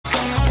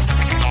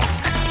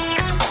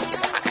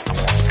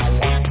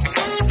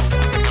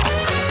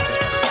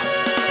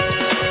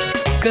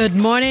Good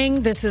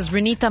morning. This is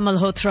Renita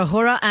Malhotra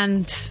Hora,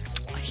 and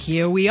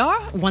here we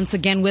are once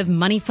again with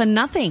Money for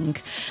Nothing.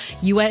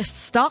 U.S.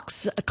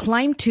 stocks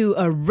climbed to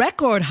a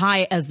record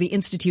high as the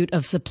Institute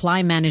of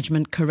Supply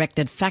Management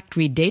corrected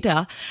factory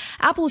data.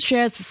 Apple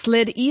shares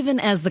slid even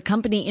as the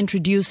company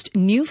introduced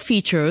new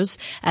features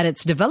at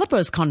its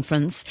developers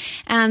conference,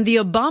 and the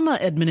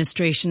Obama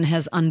administration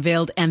has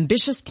unveiled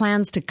ambitious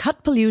plans to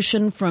cut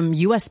pollution from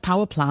U.S.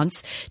 power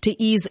plants to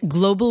ease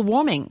global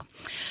warming.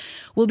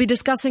 We'll be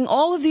discussing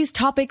all of these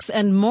topics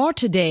and more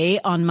today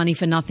on Money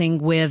for Nothing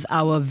with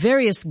our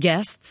various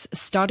guests,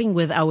 starting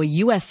with our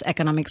U.S.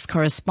 economics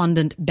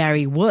correspondent,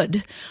 Barry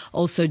Wood.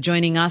 Also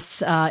joining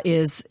us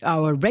is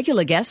our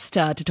regular guest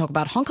to talk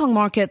about Hong Kong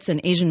markets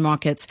and Asian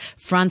markets,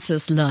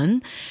 Francis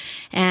Leung.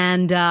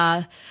 And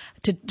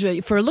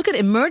for a look at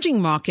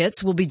emerging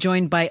markets, we'll be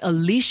joined by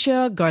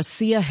Alicia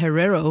Garcia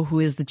Herrero, who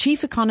is the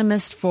chief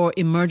economist for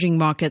emerging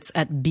markets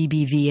at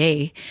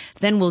BBVA.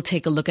 Then we'll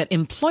take a look at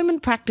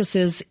employment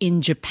practices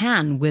in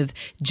Japan with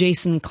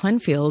Jason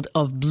Clenfield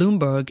of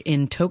Bloomberg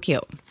in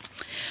Tokyo.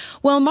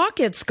 Well,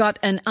 markets got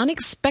an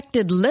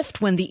unexpected lift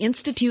when the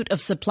Institute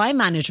of Supply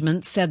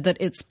Management said that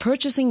its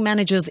Purchasing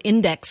Managers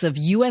Index of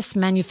U.S.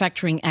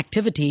 manufacturing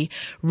activity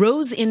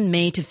rose in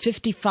May to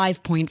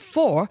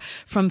 55.4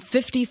 from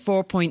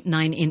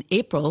 54.9 in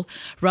April,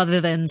 rather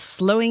than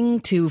slowing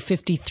to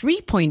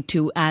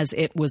 53.2 as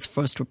it was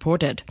first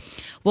reported.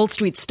 Wall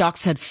Street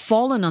stocks had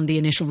fallen on the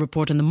initial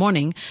report in the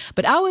morning,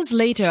 but hours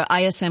later,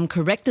 ISM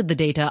corrected the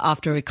data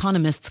after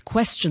economists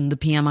questioned the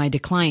PMI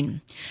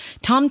decline.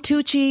 Tom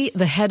Tucci,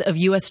 the head of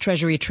U.S.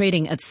 Treasury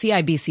trading at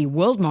CIBC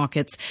World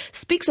Markets,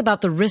 speaks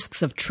about the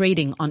risks of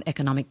trading on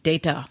economic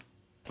data.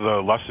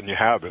 The lesson you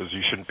have is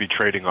you shouldn't be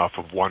trading off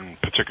of one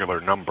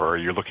particular number.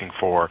 You're looking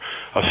for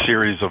a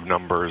series of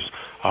numbers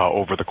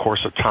over the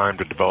course of time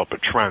to develop a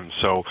trend.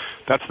 So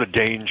that's the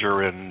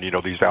danger in,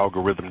 these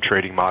algorithm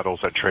trading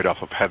models that trade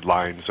off of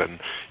headlines and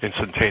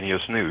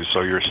instantaneous news.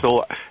 So you're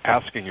still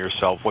asking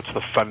yourself, what's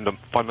the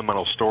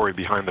fundamental story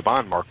behind the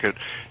bond market?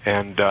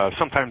 And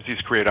sometimes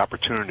these create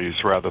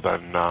opportunities rather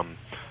than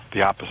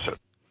the opposite.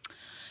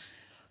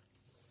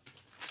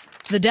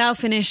 The Dow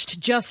finished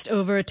just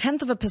over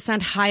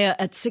 0.1% higher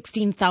at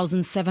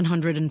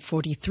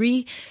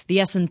 16,743. The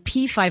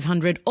S&P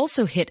 500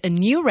 also hit a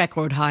new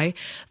record high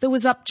that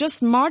was up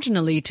just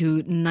marginally to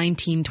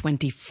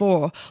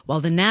 1924, while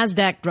the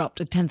Nasdaq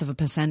dropped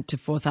 0.1% to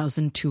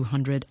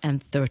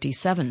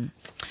 4,237.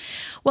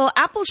 Well,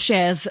 Apple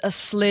shares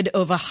slid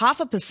over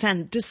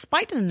 0.5%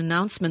 despite an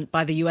announcement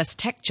by the U.S.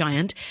 tech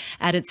giant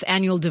at its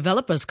annual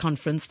developers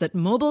conference that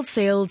mobile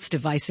sales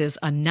devices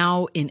are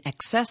now in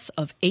excess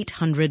of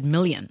 800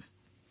 million.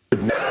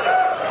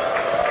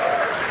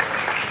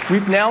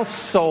 We've now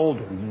sold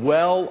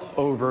well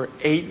over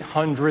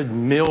 800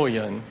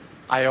 million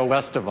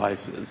iOS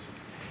devices,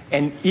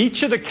 and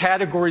each of the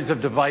categories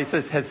of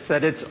devices has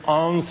set its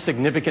own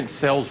significant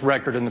sales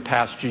record in the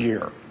past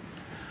year.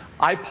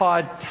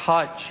 iPod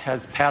Touch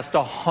has passed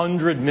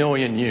 100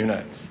 million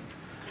units.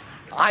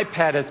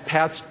 iPad has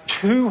passed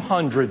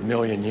 200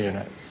 million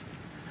units.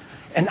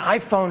 And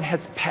iPhone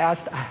has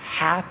passed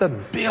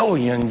 500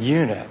 million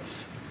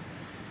units.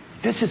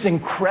 This is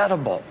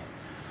incredible.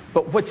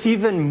 But what's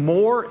even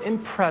more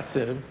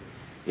impressive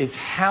is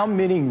how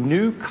many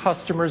new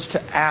customers to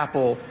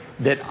Apple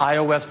that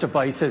iOS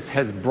devices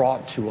has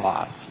brought to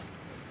us.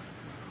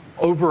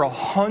 Over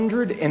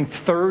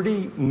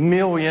 130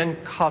 million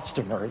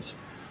customers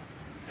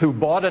who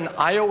bought an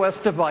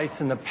iOS device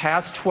in the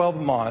past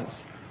 12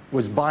 months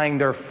was buying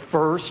their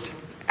first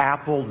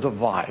Apple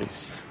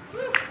device.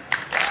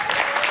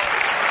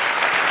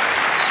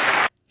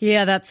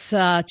 Yeah, that's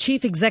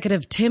Chief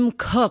Executive Tim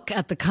Cook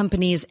at the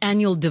company's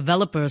annual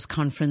developers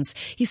conference.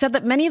 He said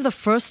that many of the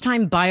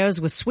first-time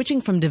buyers were switching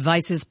from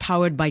devices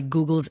powered by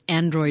Google's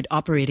Android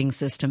operating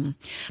system.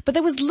 But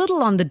there was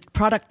little on the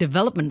product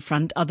development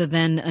front other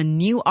than a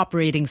new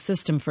operating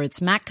system for its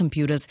Mac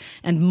computers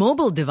and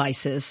mobile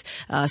devices,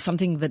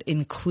 something that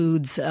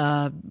includes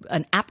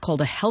an app called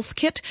a Health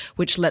Kit,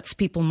 which lets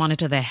people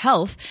monitor their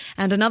health,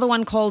 and another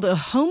one called a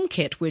Home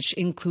Kit, which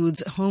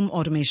includes home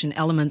automation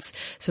elements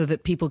so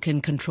that people can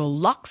control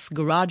locks,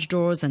 garage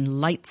doors, and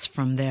lights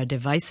from their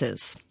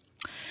devices.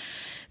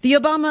 The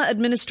Obama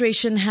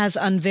administration has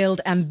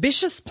unveiled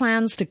ambitious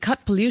plans to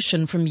cut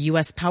pollution from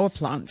U.S. power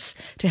plants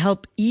to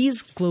help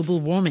ease global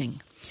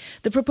warming.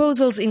 The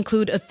proposals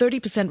include a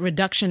 30%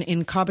 reduction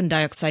in carbon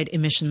dioxide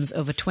emissions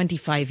over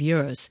 25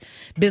 years.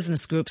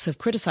 Business groups have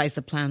criticized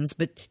the plans,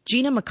 but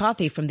Gina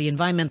McCarthy from the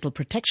Environmental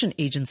Protection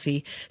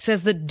Agency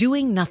says that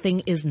doing nothing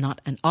is not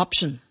an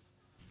option.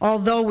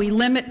 Although we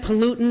limit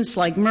pollutants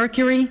like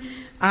mercury,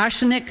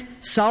 arsenic,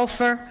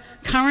 sulfur,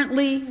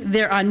 currently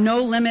there are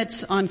no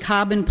limits on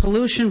carbon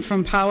pollution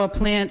from power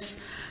plants,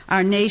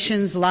 our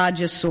nation's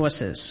largest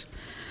sources.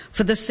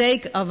 For the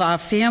sake of our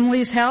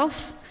family's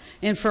health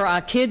and for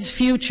our kids'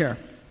 future,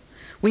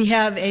 we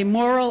have a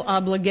moral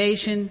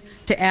obligation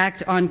to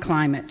act on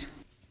climate.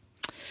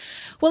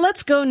 Well,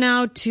 let's go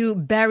now to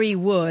Barry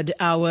Wood,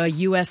 our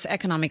U.S.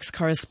 economics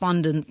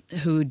correspondent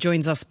who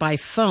joins us by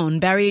phone.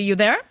 Barry, are you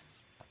there?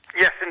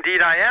 Yes,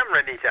 indeed I am,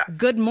 Renita.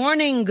 Good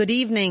morning, good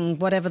evening,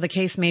 whatever the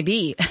case may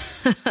be.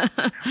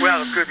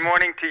 Well, good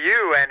morning to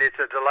you, and it's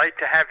a delight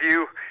to have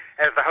you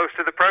as the host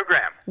of the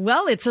program.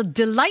 Well, it's a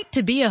delight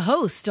to be a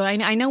host.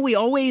 I know we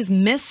always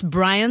miss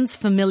Brian's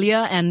familiar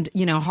and,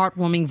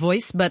 heartwarming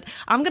voice, but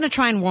I'm going to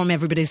try and warm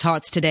everybody's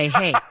hearts today.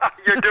 Hey.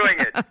 You're doing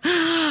it.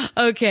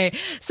 Okay.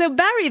 So,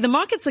 Barry, the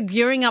markets are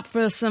gearing up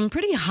for some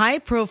pretty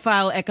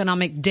high-profile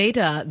economic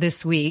data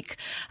this week.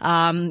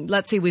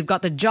 Let's see. We've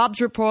got the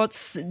jobs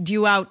reports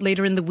due out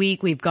later in the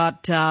week. We've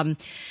got,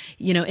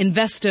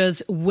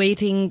 investors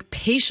waiting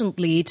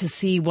patiently to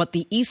see what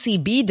the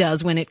ECB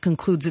does when it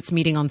concludes its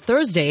meeting on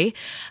Thursday.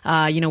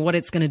 What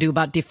it's going to do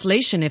about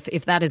deflation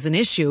if that is an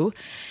issue.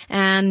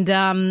 And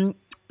the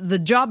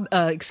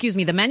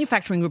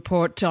manufacturing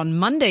report on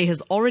Monday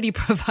has already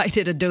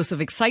provided a dose of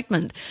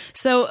excitement.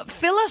 So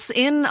fill us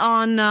in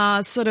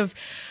on sort of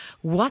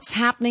what's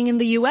happening in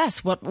the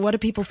U.S. What are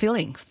people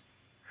feeling?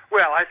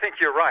 Well, I think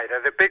you're right.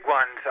 The big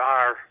ones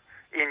are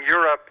in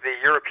Europe, the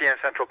European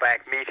Central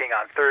Bank meeting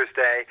on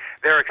Thursday.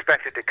 They're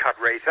expected to cut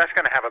rates. That's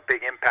going to have a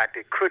big impact.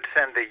 It could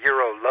send the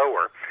euro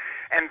lower.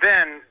 And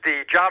then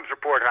the jobs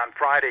report on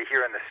Friday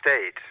here in the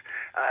States,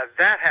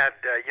 that had,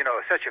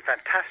 such a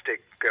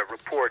fantastic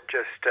report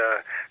just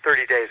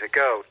 30 days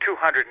ago,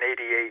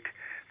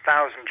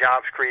 288,000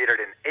 jobs created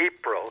in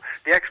April.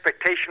 The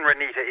expectation,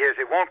 Renita, is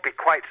it won't be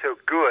quite so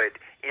good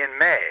in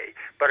May,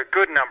 but a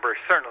good number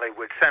certainly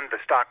would send the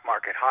stock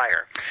market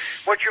higher.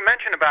 What you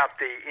mentioned about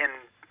the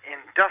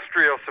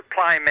industrial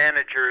supply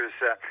managers,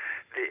 the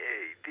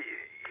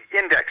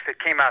index that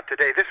came out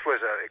today, this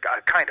was a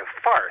kind of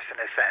farce in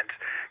a sense,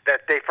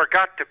 that they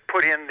forgot to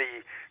put in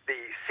the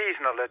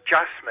seasonal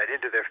adjustment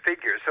into their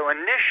figures. So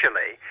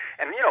initially,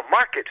 and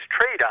markets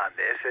trade on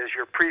this, as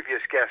your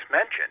previous guest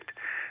mentioned,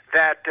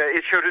 that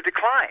it showed a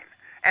decline.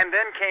 And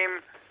then came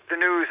the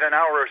news an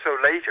hour or so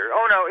later,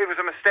 oh no, it was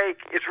a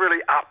mistake, it's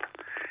really up.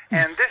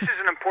 And this is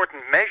an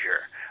important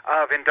measure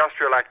of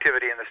industrial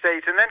activity in the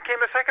States. And then came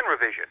a second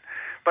revision,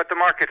 but the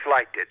markets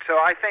liked it. So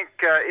I think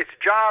it's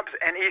jobs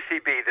and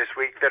ECB this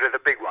week that are the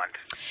big ones.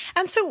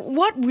 And so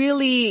what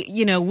really,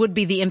 would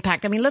be the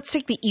impact? I mean, let's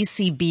take the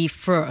ECB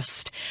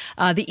first.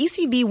 The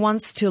ECB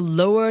wants to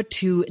lower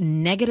to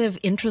negative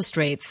interest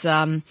rates.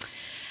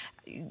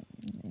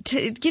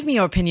 Give me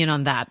your opinion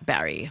on that,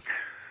 Barry.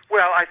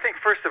 Well, I think,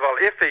 first of all,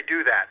 if they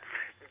do that,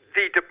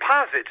 the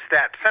deposits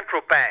that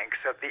central banks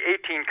of the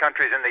 18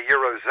 countries in the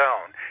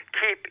Eurozone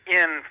keep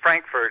in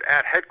Frankfurt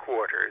at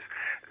headquarters,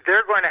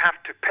 they're going to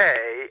have to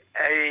pay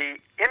an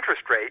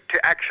interest rate to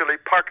actually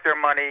park their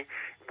money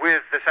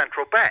with the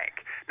central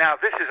bank. Now,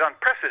 this is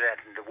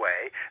unprecedented in a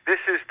way. This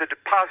is the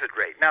deposit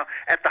rate. Now,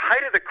 at the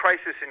height of the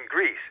crisis in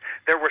Greece,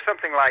 there were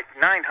something like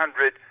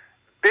 900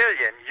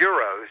 billion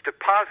euros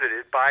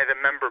deposited by the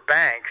member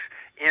banks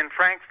in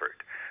Frankfurt.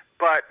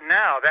 But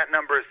now that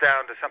number is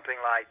down to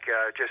something like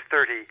just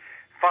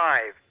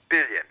 35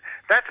 billion.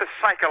 That's a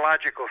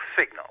psychological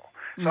signal.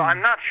 So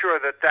I'm not sure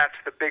that that's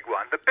the big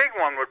one. The big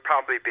one would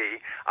probably be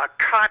a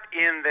cut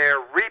in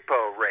their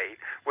repo rate,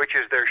 which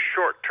is their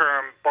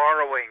short-term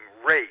borrowing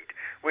rate,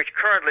 which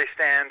currently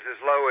stands as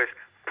low as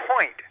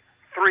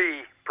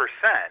 0.3%.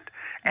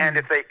 And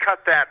if they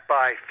cut that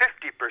by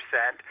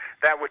 50%,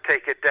 that would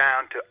take it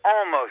down to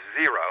almost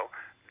zero,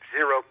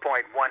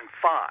 0.15.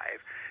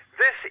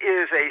 This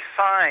is a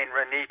sign,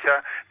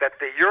 Renita, that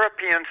the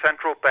European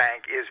Central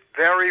Bank is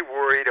very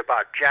worried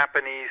about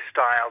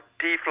Japanese-style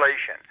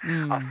deflation,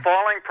 a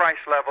falling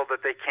price level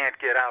that they can't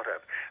get out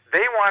of.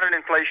 They want an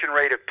inflation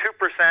rate of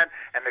 2%,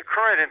 and the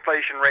current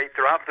inflation rate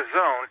throughout the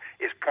zone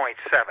is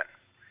 0.7.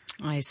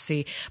 I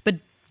see. But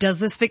does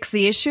this fix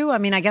the issue? I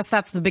mean, I guess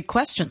that's the big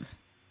question.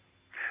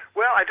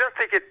 Well, I don't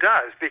think it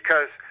does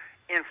because,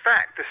 in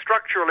fact, the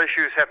structural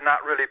issues have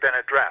not really been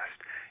addressed.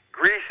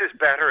 Greece is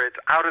better, it's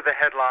out of the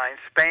headlines.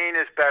 Spain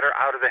is better,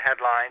 out of the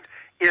headlines.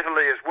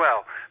 Italy as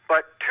well.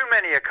 But too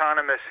many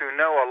economists who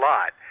know a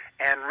lot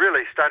and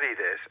really study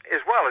this,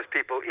 as well as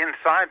people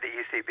inside the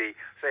ECB,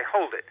 say,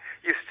 hold it.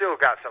 You've still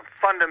got some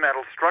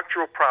fundamental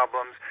structural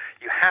problems.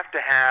 You have to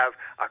have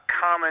a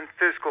common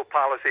fiscal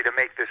policy to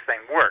make this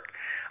thing work.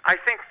 I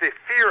think the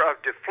fear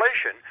of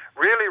deflation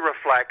really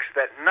reflects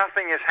that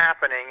nothing is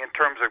happening in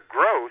terms of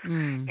growth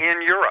in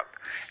Europe.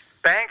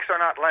 Banks are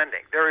not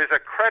lending. There is a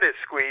credit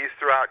squeeze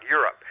throughout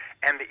Europe,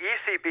 and the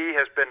ECB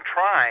has been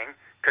trying,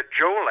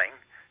 cajoling,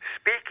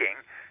 speaking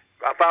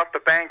about the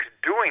banks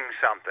doing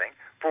something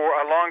for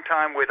a long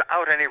time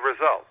without any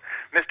result.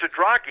 Mr.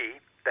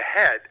 Draghi, the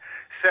head,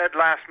 said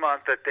last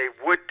month that they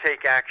would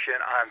take action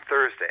on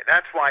Thursday.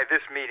 That's why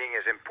this meeting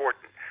is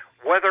important.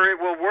 Whether it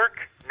will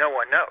work, no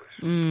one knows.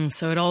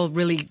 So it all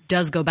really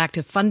does go back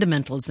to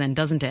fundamentals then,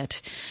 doesn't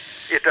it?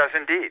 It does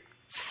indeed.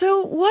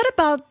 So what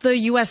about the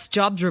U.S.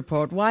 jobs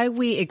report? Why are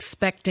we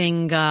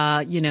expecting,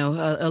 a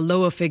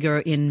lower figure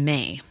in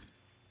May?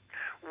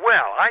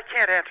 Well, I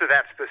can't answer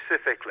that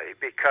specifically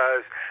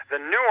because the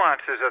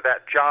nuances of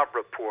that job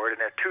report, and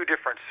there are two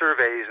different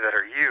surveys that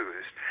are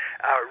used,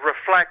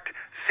 reflect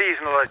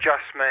seasonal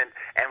adjustment,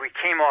 and we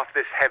came off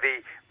this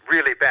heavy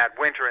really bad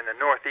winter in the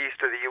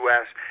northeast of the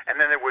U.S., and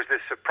then there was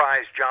this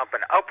surprise jump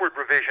and upward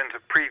revisions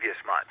of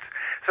previous months.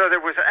 So there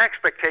was an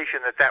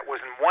expectation that was,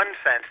 in one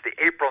sense, the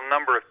April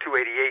number of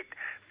 288,000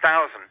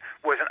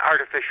 was an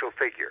artificial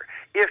figure.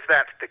 If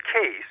that's the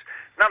case,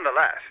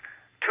 nonetheless,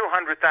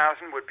 200,000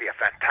 would be a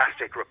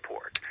fantastic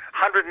report.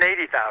 180,000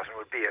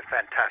 would be a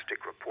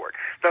fantastic report.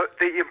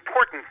 The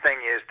important thing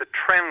is the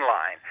trend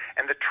line,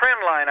 and the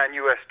trend line on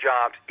U.S.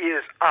 jobs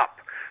is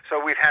up. So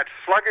we've had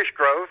sluggish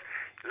growth.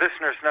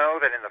 Listeners know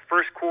that in the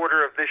first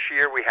quarter of this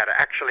year we had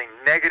actually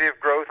negative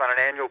growth on an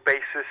annual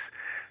basis.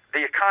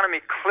 The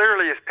economy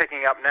clearly is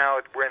picking up now.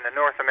 We're in the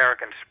North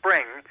American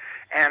spring,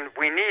 and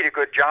we need a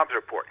good jobs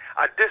report.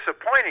 A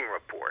disappointing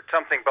report,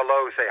 something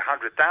below, say,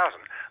 100,000,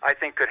 I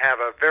think could have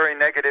a very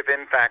negative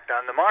impact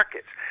on the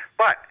markets.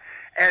 But,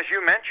 as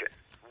you mentioned,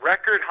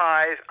 record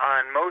highs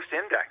on most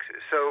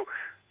indexes. So,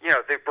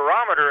 the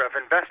barometer of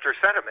investor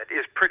sentiment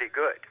is pretty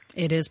good.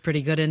 It is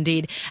pretty good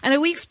indeed. And are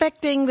we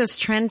expecting this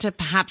trend to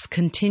perhaps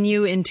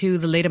continue into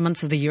the later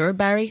months of the year,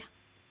 Barry?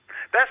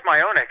 That's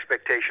my own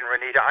expectation,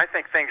 Renita. I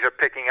think things are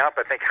picking up.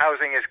 I think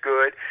housing is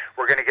good.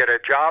 We're going to get a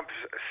jobs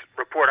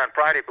report on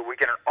Friday, but we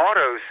get an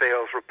auto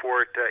sales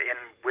report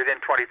within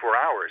 24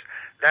 hours.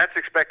 That's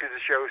expected to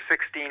show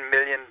 16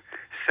 million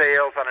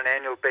sales on an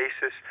annual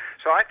basis.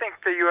 So I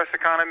think the U.S.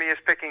 economy is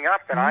picking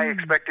up, and I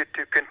expect it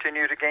to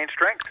continue to gain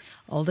strength.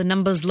 All the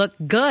numbers look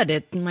good.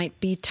 It might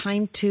be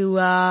time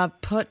to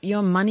put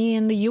your money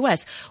in the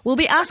U.S. We'll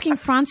be asking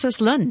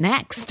Francis Lun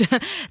next.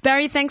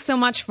 Barry, thanks so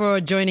much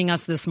for joining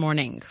us this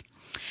morning.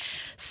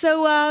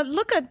 So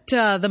look at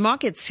the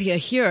markets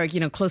here,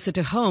 closer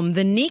to home.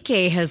 The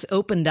Nikkei has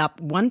opened up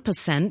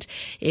 1%.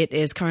 It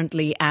is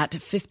currently at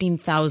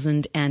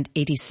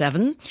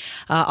 15,087.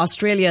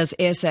 Australia's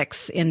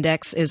ASX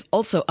index is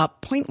also up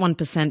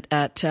 0.1%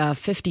 at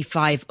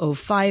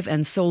 5505,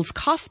 and Seoul's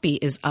Kospi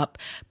is up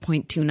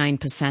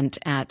 0.29%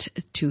 at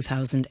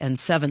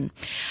 2007.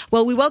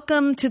 Well, we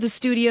welcome to the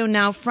studio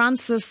now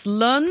Francis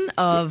Lun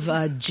of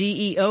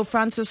GEO.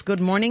 Francis, good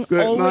morning.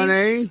 Good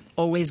morning.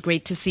 Always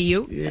great to see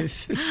you.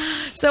 Yes.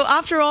 So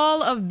after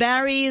all of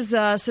Barry's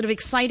sort of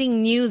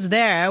exciting news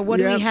there, what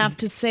do we have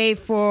to say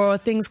for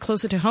things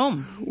closer to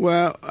home?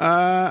 Well,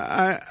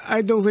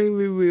 I don't think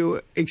we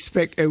will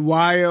expect a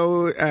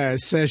wild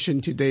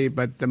session today,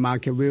 but the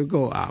market will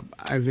go up.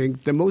 I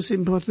think the most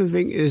important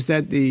thing is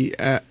that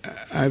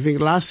I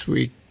think last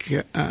week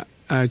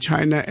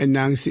China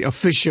announced the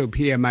official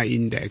PMI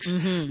index,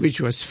 which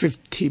was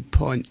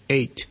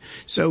 50.8.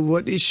 So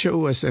what it showed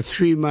was a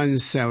 3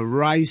 months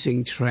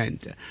rising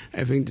trend.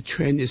 I think the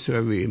trend is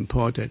very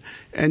important.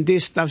 And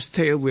this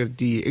dovetails with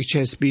the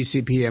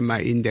HSBC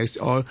PMI index,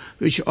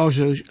 which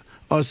also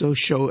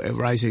show a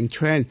rising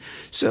trend.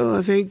 So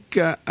I think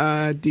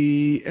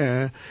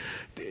the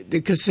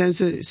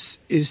consensus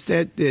is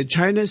that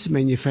China's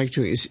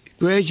manufacturing is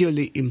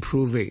gradually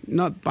improving,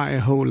 not by a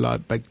whole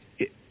lot, but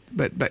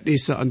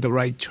it's on the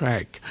right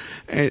track.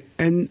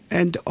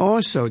 And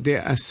also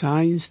there are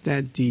signs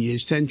that the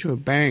central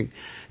bank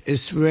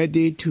is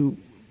ready to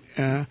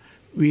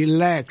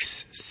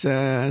relax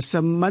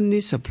some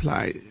money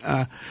supply,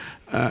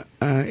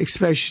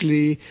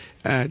 especially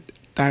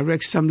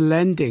direct some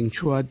lending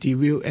toward the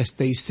real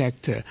estate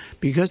sector,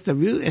 because the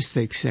real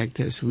estate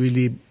sector is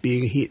really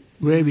being hit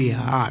very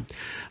hard.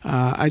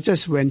 I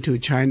just went to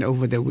China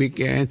over the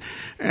weekend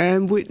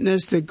and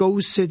witnessed the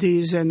ghost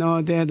cities and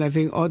all that. I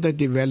think all the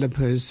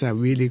developers are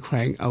really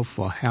crying out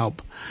for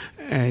help,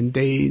 and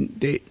they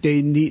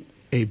need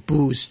a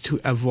boost to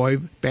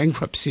avoid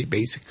bankruptcy,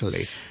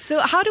 basically. So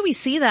how do we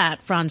see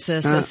that,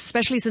 Francis,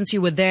 especially since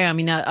you were there? I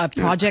mean, are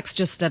projects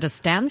just at a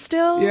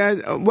standstill?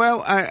 Yeah,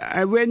 well,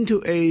 I went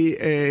to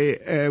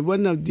a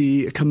one of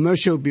the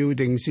commercial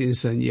buildings in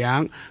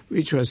Shenyang,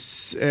 which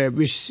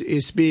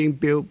is being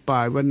built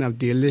by one of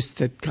the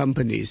listed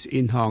companies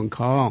in Hong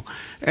Kong,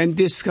 and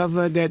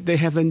discovered that they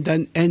haven't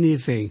done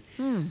anything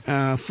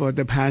for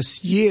the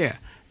past year,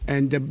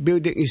 and the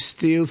building is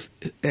still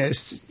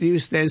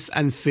stands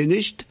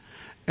unfinished.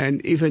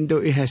 And even though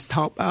it has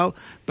topped out,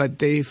 but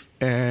they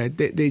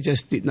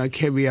just did not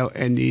carry out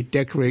any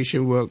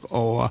decoration work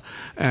or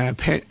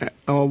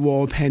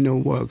wall panel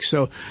work.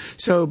 So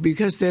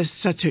because there's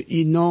such an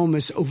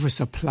enormous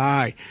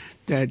oversupply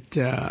that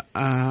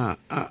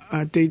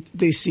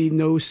they see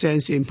no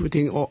sense in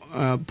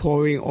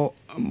pouring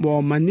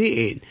more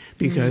money in,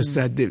 because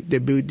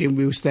the building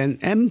will stand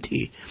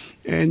empty,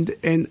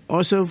 and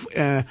also.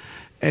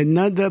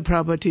 Another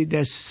property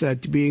that's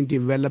being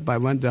developed by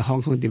one of the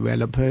Hong Kong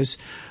developers,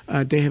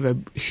 they have a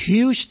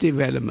huge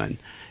development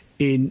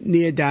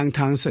near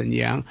downtown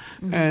Shenyang,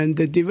 and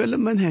the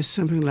development has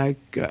something like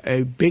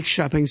a big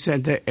shopping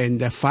center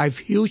and 5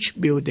 huge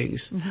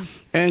buildings,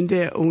 and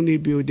they're only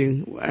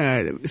building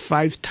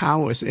 5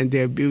 towers, and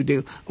they're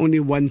building only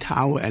 1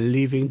 tower and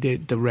leaving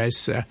the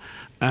rest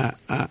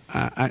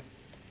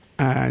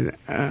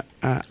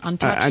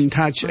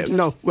untouched.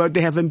 No, well,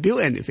 they haven't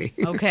built anything.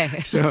 Okay.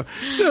 so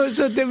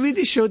they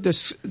really show the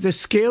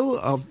scale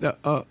of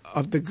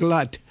the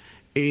glut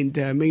in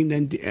the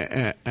mainland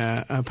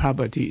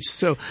properties.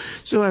 So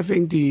I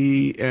think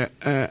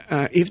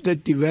if the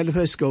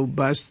developers go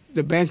bust,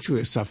 the banks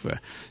will suffer.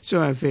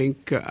 So I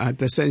think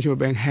the central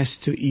bank has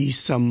to ease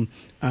some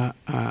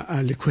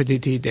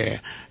liquidity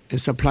there and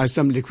supply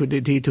some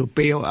liquidity to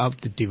bail out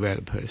the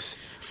developers.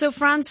 So,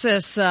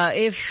 Francis,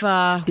 if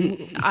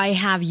I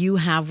have, you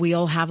have, we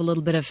all have a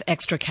little bit of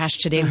extra cash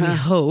today, we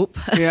hope.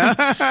 Yeah.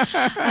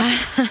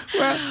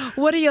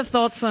 What are your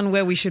thoughts on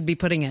where we should be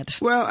putting it?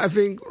 Well, I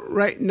think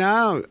right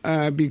now,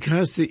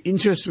 because the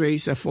interest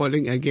rates are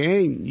falling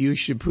again, you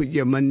should put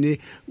your money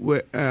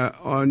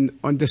on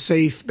the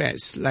safe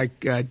bets,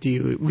 like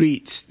the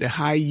REITs, the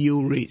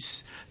high-yield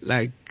REITs,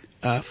 like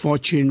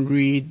Fortune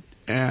REIT,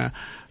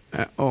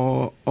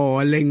 or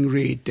Ling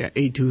REIT,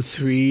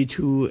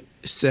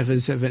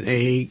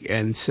 823-2778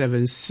 and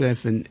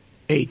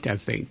 778, I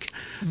think,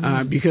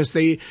 because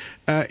they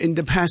in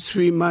the past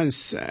 3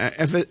 months,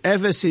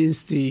 ever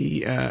since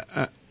the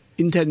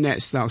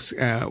internet stocks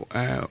go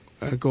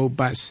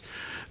bust,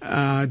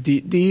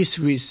 these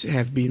REITs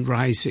have been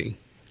rising.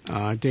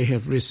 They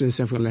have risen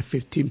something like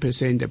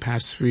 15% in the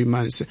past 3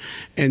 months,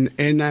 and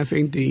I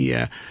think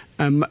the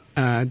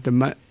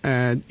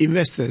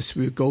investors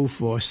will go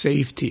for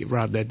safety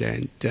rather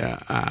than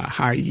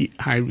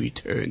high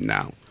return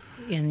now.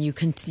 And you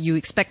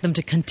expect them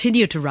to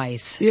continue to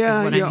rise? Yeah,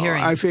 is what I'm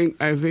hearing. I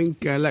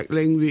think like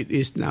Ling REIT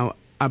is now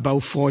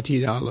about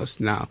 $40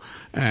 now,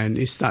 and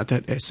it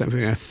started at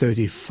something like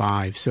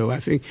 $35. So I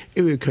think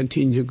it will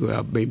continue to go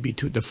up maybe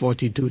to the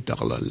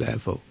 $42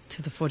 level.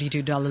 To the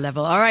 $42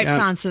 level. All right,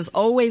 Francis,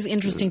 always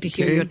interesting to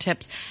hear your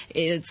tips.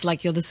 It's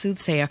like you're the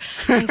soothsayer.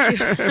 Thank you.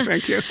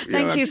 Thank you.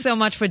 Thank you so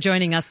much for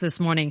joining us this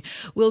morning.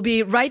 We'll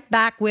be right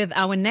back with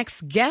our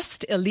next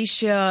guest,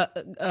 Alicia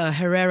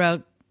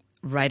Herrera,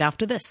 right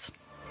after this.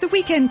 The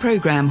weekend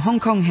programme Hong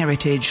Kong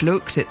Heritage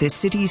looks at this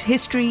city's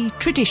history,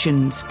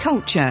 traditions,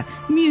 culture,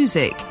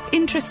 music,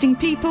 interesting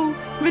people,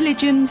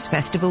 religions,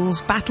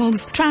 festivals,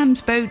 battles,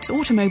 trams, boats,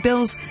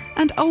 automobiles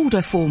and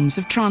older forms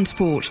of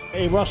transport.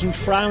 It wasn't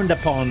frowned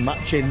upon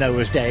much in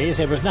those days.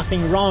 There was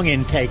nothing wrong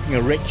in taking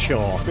a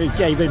rickshaw. It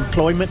gave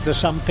employment to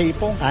some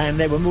people, and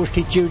they were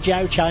mostly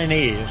Zhujiao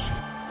Chinese.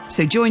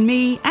 So join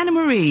me, Anna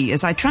Marie,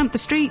 as I tramp the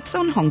streets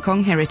on Hong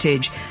Kong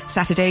Heritage.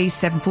 Saturdays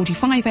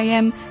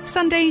 7:45am,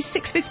 Sundays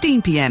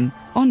 6:15pm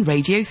on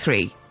Radio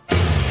 3.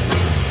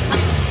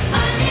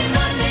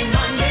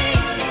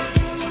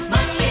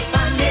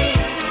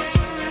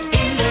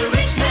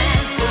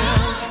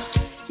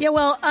 Yeah,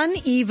 well,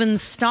 uneven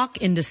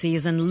stock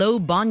indices and low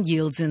bond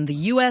yields in the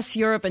US,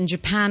 Europe, and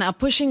Japan are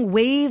pushing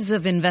waves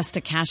of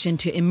investor cash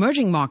into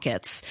emerging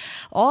markets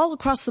all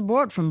across the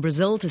board, from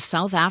Brazil to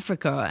South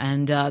Africa.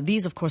 And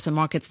these, of course, are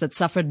markets that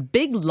suffered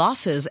big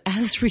losses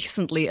as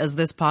recently as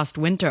this past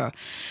winter.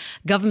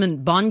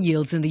 Government bond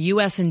yields in the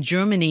US and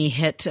Germany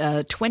hit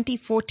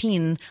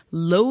 2014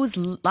 lows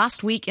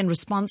last week in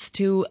response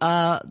to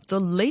the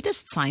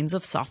latest signs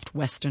of soft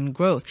Western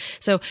growth.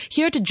 So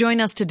here to join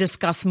us to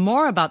discuss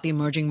more about the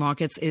emerging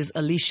markets is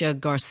Alicia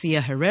Garcia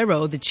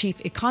Herrero, the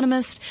Chief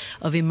Economist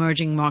of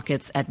Emerging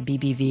Markets at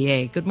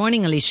BBVA. Good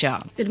morning,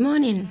 Alicia. Good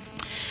morning.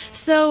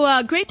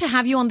 So great to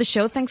have you on the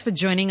show. Thanks for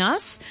joining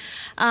us.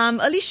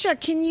 Alicia,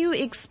 can you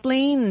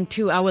explain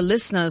to our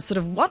listeners sort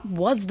of what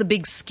was the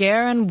big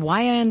scare and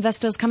why are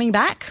investors coming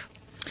back?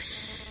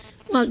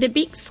 Well, the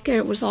big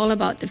scare was all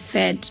about the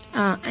Fed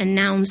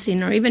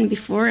announcing, or even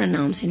before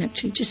announcing,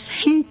 actually just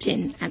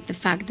hinting at the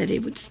fact that it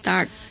would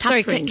start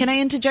tapering. Sorry, can I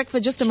interject for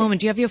just a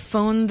moment? Do you have your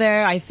phone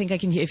there? I think I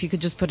can hear. If you could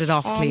just put it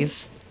off,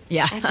 please.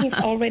 Yeah. I think it's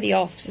already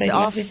off. So it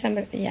off? Must be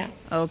somebody, yeah.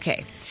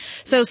 Okay.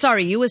 So,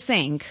 sorry, you were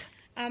saying?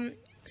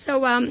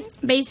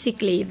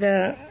 Basically,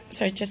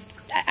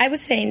 I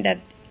was saying that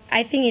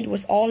I think it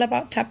was all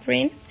about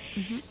tapering,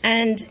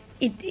 and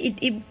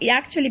it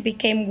actually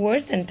became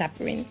worse than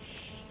tapering.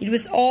 It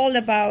was all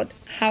about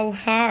how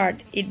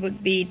hard it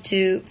would be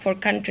for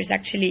countries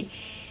actually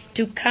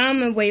to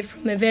come away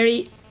from a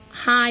very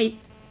high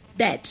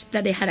debt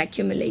that they had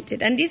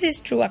accumulated. And this is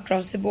true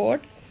across the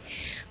board.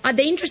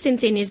 The interesting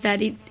thing is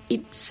that it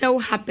so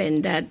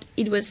happened that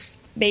it was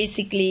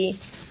basically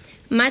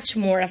much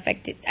more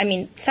affected. I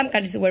mean, some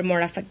countries were more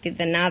affected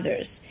than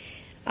others.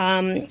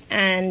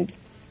 And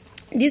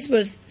this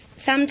was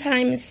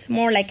sometimes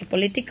more like a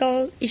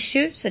political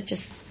issue, such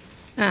as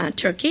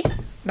Turkey,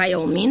 by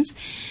all means,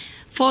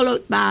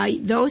 followed by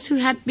those who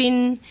had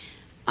been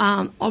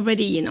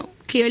already,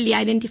 clearly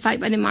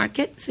identified by the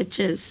market, such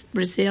as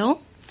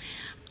Brazil.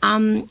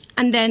 And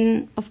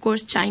then, of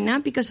course, China,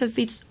 because of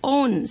its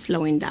own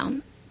slowing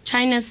down.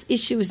 China's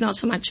issue is not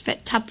so much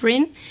Fed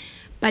tapering,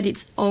 but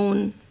its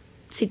own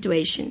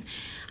situation.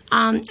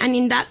 And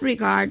in that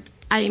regard,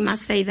 I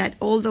must say that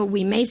although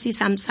we may see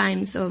some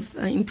signs of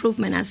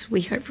improvement, as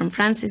we heard from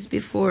Francis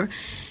before,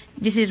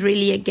 this is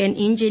really, again,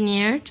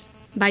 engineered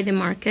by the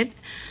market.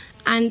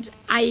 And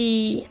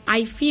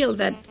I feel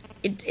that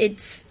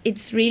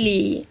it's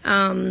really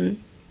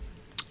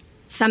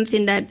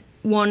something that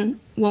won't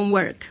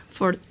work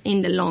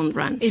in the long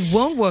run. It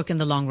won't work in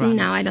the long run?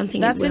 No, I don't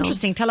think it will. That's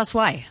interesting. Tell us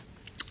why.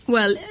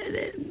 Well,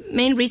 the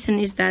main reason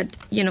is that,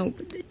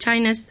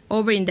 China's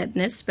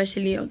over-indebtedness,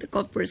 especially of the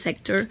corporate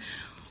sector,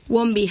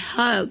 won't be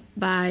helped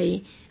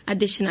by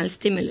additional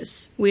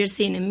stimulus. We're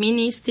seeing a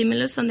mini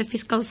stimulus on the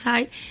fiscal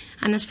side,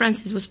 and as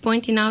Francis was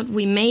pointing out,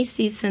 we may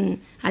see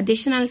some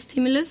additional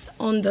stimulus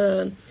on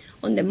the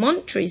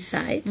monetary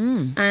side,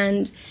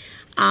 and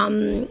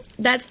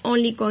that's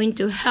only going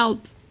to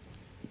help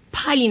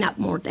piling up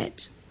more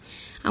debt.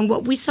 And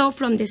what we saw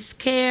from the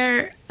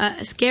scary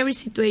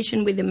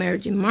situation with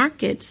emerging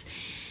markets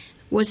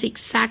was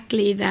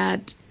exactly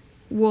that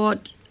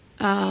what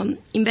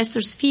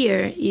investors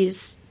fear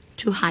is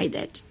too high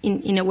debt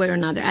in a way or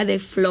another, either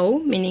flow,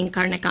 meaning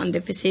current account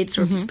deficits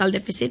or fiscal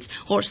deficits,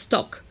 or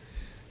stock,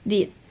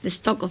 the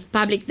stock of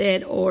public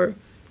debt or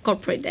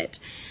corporate debt.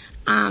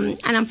 And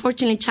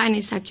unfortunately, China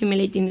is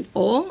accumulating it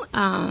all.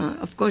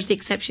 Of course, the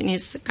exception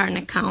is current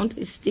account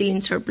is still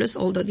in surplus,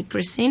 although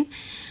decreasing,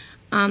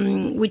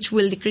 which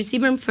will decrease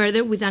even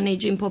further with an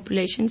aging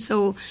population.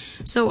 So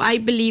I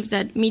believe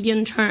that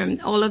medium term,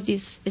 all of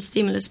these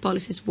stimulus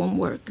policies won't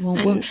work.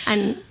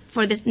 And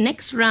for the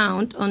next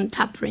round on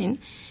tapering,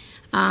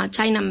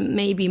 China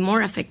may be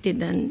more affected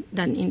than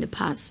in the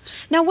past.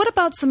 Now, what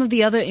about some of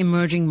the other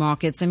emerging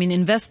markets? I mean,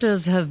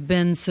 investors have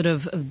been sort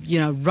of,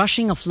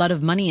 rushing a flood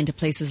of money into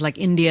places like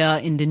India,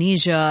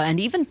 Indonesia, and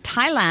even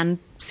Thailand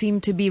seem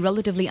to be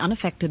relatively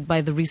unaffected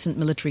by the recent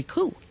military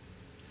coup.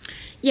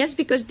 Yes,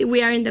 because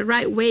we are in the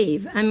right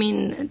wave. I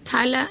mean,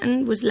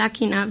 Thailand was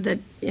lucky enough that,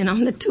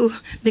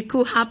 the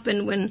coup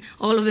happened when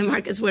all of the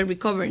markets were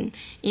recovering.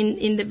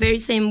 In the very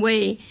same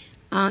way,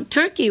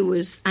 Turkey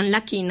was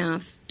unlucky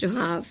enough to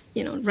have,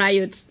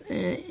 riots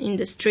in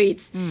the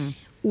streets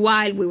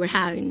while we were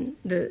having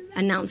the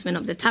announcement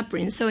of the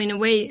tapering. So in a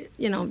way,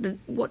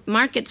 what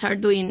markets are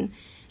doing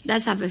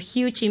does have a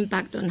huge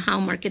impact on how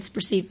markets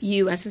perceive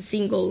you as a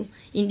single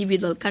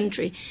individual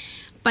country.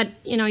 But,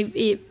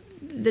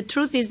 the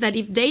truth is that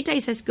if data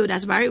is as good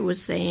as Barry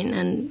was saying,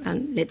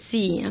 and let's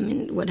see,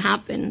 what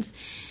happens,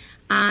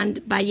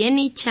 and by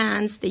any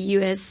chance the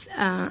U.S.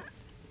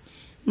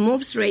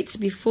 Moves rates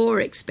before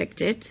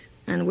expected,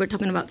 and we're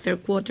talking about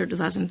third quarter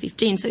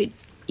 2015, so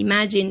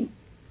imagine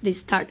they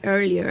start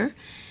earlier,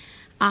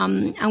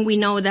 and we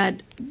know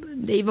that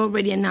they've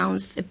already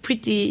announced a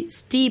pretty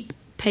steep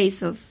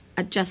pace of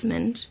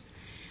adjustment.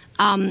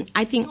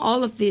 I think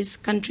all of these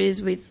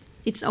countries with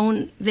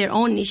their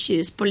own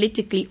issues,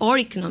 politically or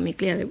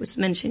economically, I was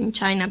mentioning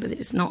China, but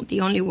it's not the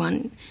only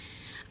one,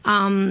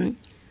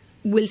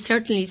 will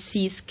certainly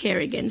see scare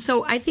again.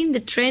 So I think the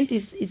trend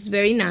is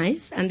very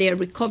nice, and they are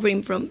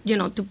recovering from,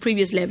 to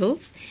previous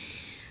levels.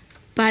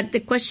 But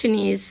the question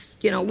is,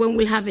 when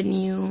we'll have a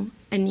new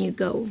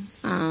go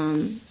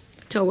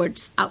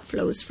towards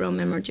outflows from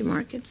emerging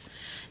markets.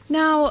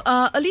 Now,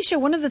 Alicia,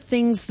 one of the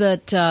things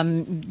that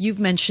you've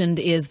mentioned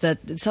is that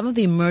some of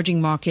the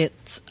emerging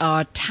markets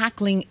are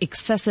tackling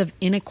excessive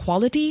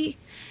inequality.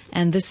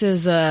 And this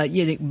is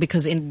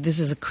this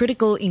is a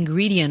critical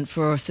ingredient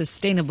for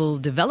sustainable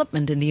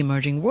development in the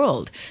emerging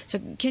world. So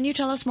can you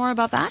tell us more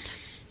about that?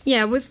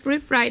 Yeah,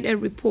 we've write a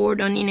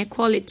report on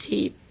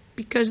inequality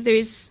because there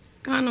is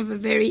kind of a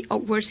very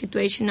awkward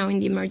situation now in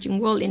the emerging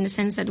world in the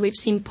sense that we've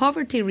seen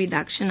poverty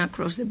reduction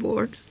across the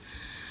board.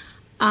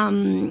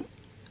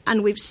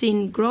 And we've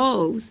seen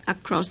growth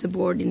across the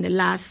board in the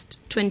last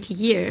 20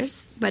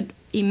 years. But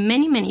in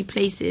many, many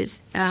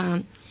places,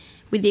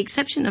 with the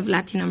exception of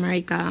Latin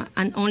America,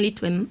 and only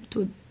to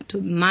a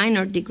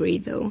minor degree,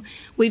 though,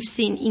 we've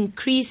seen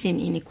increasing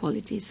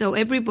inequality. So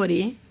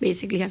everybody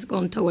basically has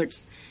gone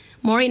towards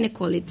more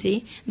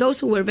inequality.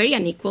 Those who were very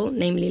unequal,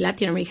 namely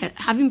Latin America,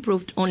 have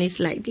improved only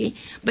slightly.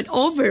 But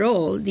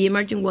overall, the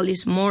emerging world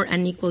is more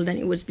unequal than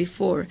it was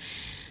before.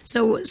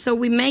 So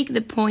we make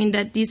the point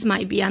that this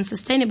might be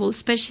unsustainable,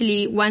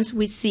 especially once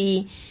we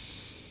see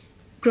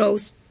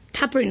growth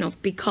tapering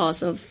off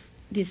because of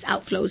these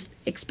outflows,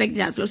 expected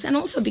outflows, and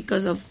also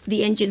because of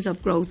the engines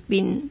of growth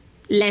being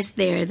less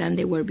there than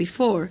they were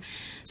before.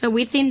 So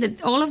we think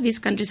that all of these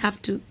countries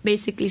have to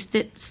basically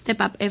step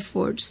up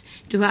efforts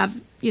to have,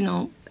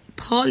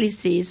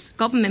 policies,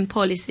 government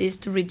policies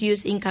to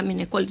reduce income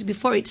inequality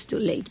before it's too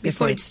late,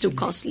 before it's too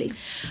costly.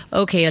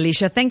 Okay,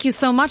 Alicia, thank you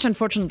so much.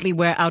 Unfortunately,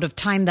 we're out of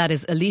time. That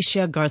is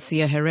Alicia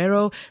Garcia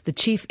Herrero, the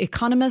Chief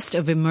Economist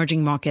of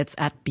Emerging Markets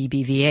at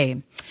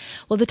BBVA.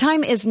 Well, the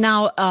time is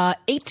now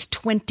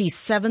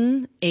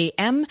 8:27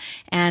 a.m.,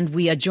 and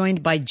we are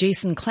joined by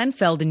Jason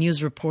Klenfeld, a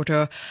news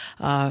reporter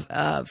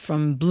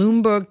from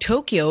Bloomberg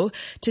Tokyo,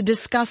 to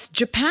discuss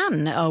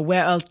Japan,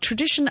 where a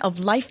tradition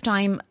of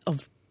lifetime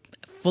of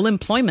full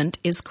employment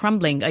is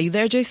crumbling. Are you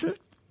there, Jason?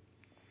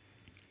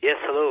 Yes,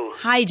 hello.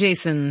 Hi,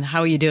 Jason. How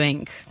are you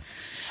doing?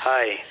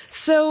 Hi.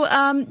 So,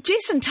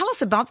 Jason, tell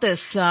us about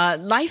this.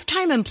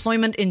 Lifetime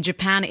employment in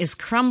Japan is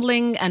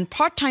crumbling, and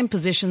part-time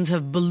positions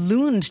have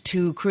ballooned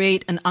to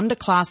create an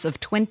underclass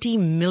of 20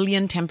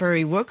 million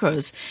temporary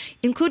workers,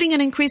 including an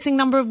increasing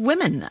number of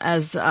women,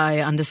 as I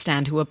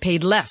understand, who are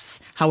paid less,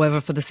 however,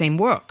 for the same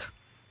work.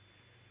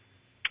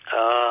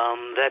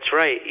 That's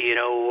right.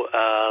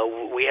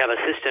 We have a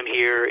system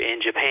here in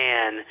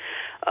Japan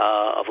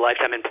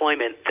lifetime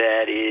employment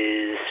that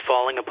is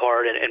falling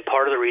apart, and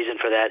part of the reason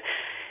for that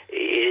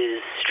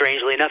is,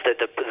 strangely enough, that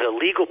the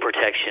legal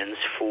protections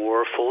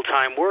for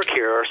full-time work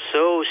here are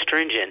so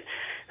stringent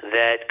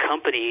that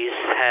companies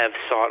have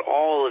sought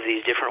all of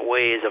these different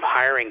ways of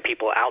hiring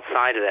people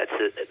outside of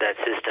that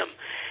system.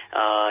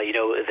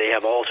 They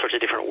have all sorts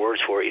of different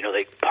words for it.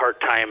 They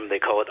part-time, they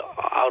call it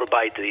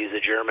Arbeit, to use the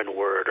German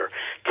word, or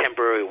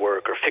temporary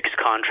work, or fixed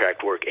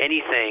contract work,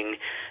 anything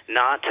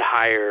not to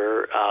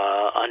hire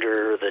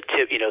under the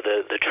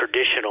the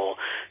traditional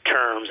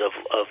terms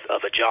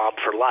of a job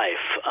for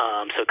life.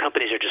 So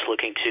companies are just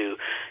looking to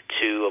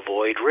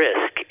avoid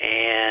risk.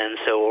 And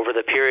so over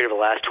the period of the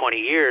last 20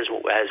 years,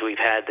 as we've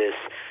had this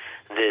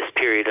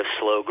period of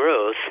slow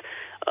growth,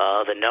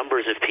 the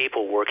numbers of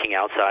people working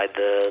outside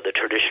the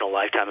traditional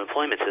lifetime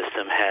employment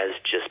system has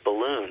just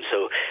ballooned.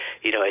 So,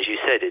 as you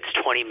said, it's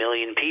 20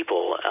 million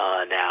people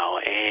now,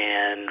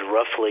 and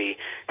roughly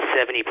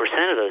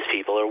 70% of those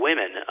people are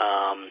women.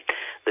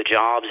 The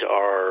jobs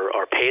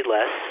are paid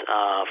less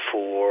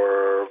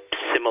for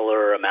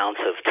similar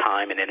amounts of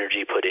time and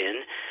energy put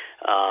in.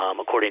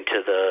 According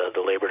to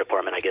the Labor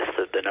Department, I guess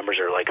the numbers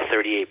are like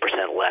 38%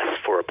 less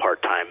for a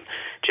part-time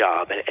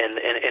job. And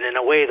in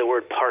a way, the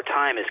word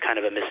part-time is kind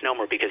of a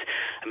misnomer because,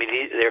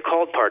 they're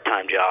called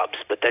part-time jobs,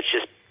 but that's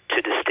just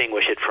to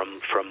distinguish it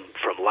from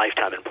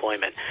lifetime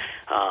employment.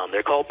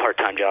 They're called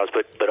part-time jobs,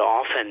 but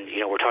often,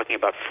 we're talking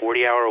about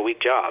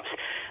 40-hour-a-week jobs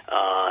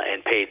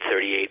and paid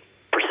 38%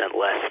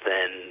 less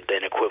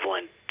than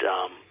equivalent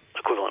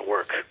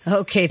work.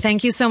 Okay,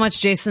 thank you so much,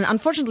 Jason.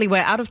 Unfortunately,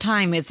 we're out of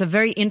time. It's a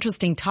very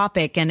interesting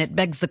topic, and it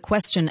begs the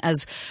question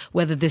as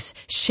whether this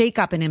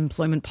shake-up in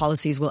employment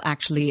policies will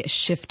actually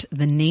shift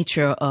the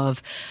nature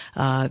of,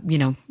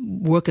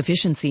 work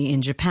efficiency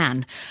in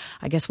Japan.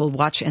 I guess we'll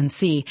watch and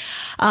see.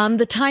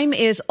 The time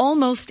is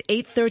almost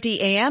 8:30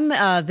 a.m.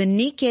 The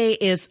Nikkei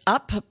is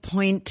up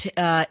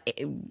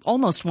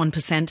almost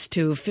 1%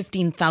 to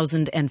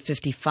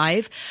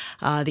 15,055.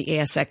 The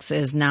ASX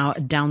is now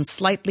down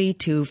slightly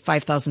to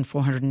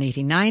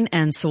 5,489,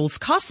 and Seoul's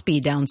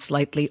Kospi down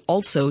slightly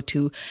also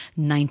to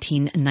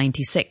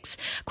 1996.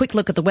 Quick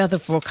look at the weather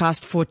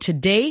forecast for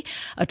today.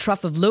 A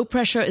trough of low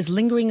pressure is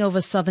lingering over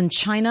southern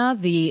China.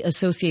 The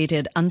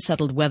associated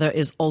unsettled weather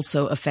is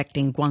also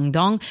affecting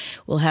Guangdong.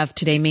 We'll have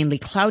today mainly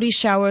cloudy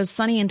showers,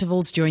 sunny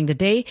intervals during the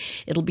day.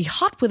 It'll be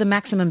hot with a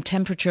maximum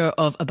temperature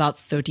of about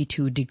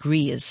 32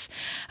 degrees.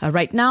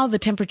 Right now, the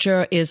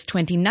temperature is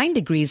 29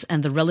 degrees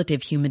and the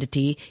relative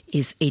humidity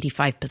is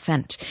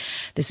 85%.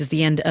 This is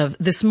the end of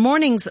this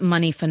morning's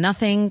Money for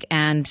Nothing,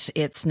 and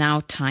it's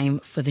now time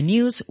for the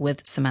news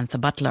with Samantha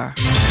Butler.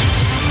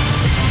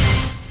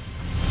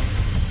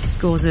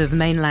 Scores of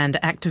mainland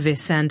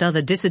activists and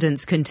other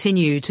dissidents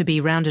continue to be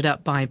rounded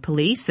up by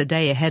police a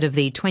day ahead of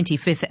the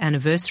 25th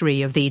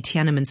anniversary of the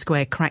Tiananmen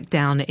Square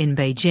crackdown in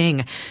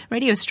Beijing.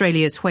 Radio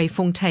Australia's Hui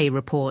Fengtei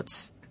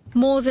reports.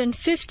 More than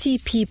 50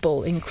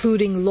 people,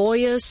 including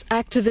lawyers,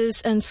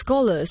 activists and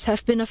scholars,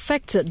 have been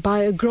affected by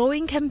a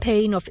growing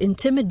campaign of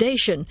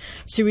intimidation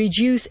to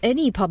reduce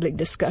any public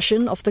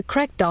discussion of the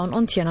crackdown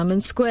on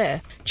Tiananmen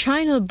Square.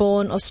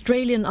 China-born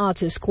Australian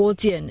artist Guo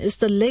Jian is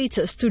the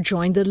latest to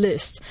join the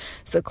list.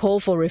 The call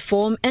for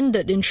reform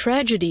ended in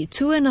tragedy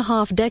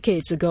 2.5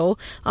 decades ago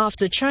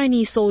after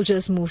Chinese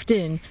soldiers moved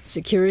in.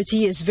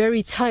 Security is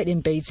very tight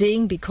in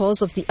Beijing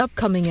because of the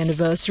upcoming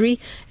anniversary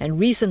and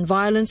recent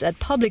violence at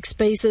public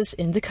spaces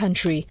in the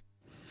country.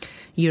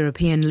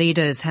 European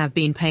leaders have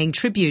been paying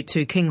tribute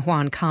to King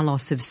Juan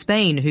Carlos of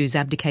Spain, who's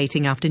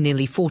abdicating after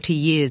nearly 40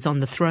 years on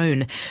the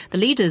throne. The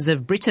leaders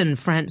of Britain,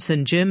 France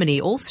and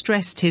Germany all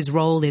stressed his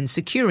role in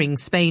securing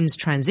Spain's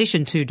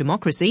transition to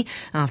democracy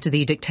after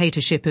the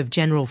dictatorship of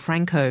General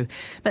Franco.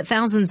 But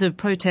thousands of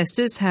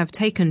protesters have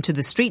taken to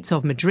the streets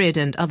of Madrid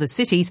and other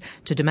cities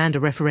to demand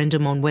a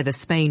referendum on whether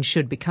Spain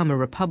should become a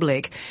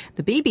republic.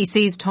 The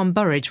BBC's Tom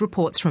Burridge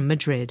reports from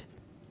Madrid.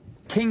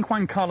 King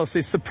Juan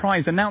Carlos's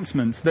surprise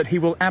announcement that he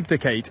will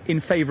abdicate in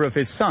favour of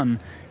his son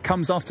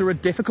comes after a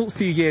difficult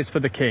few years for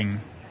the king.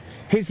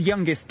 His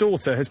youngest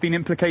daughter has been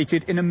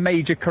implicated in a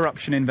major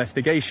corruption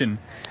investigation,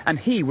 and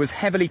he was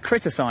heavily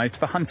criticised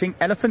for hunting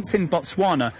elephants in Botswana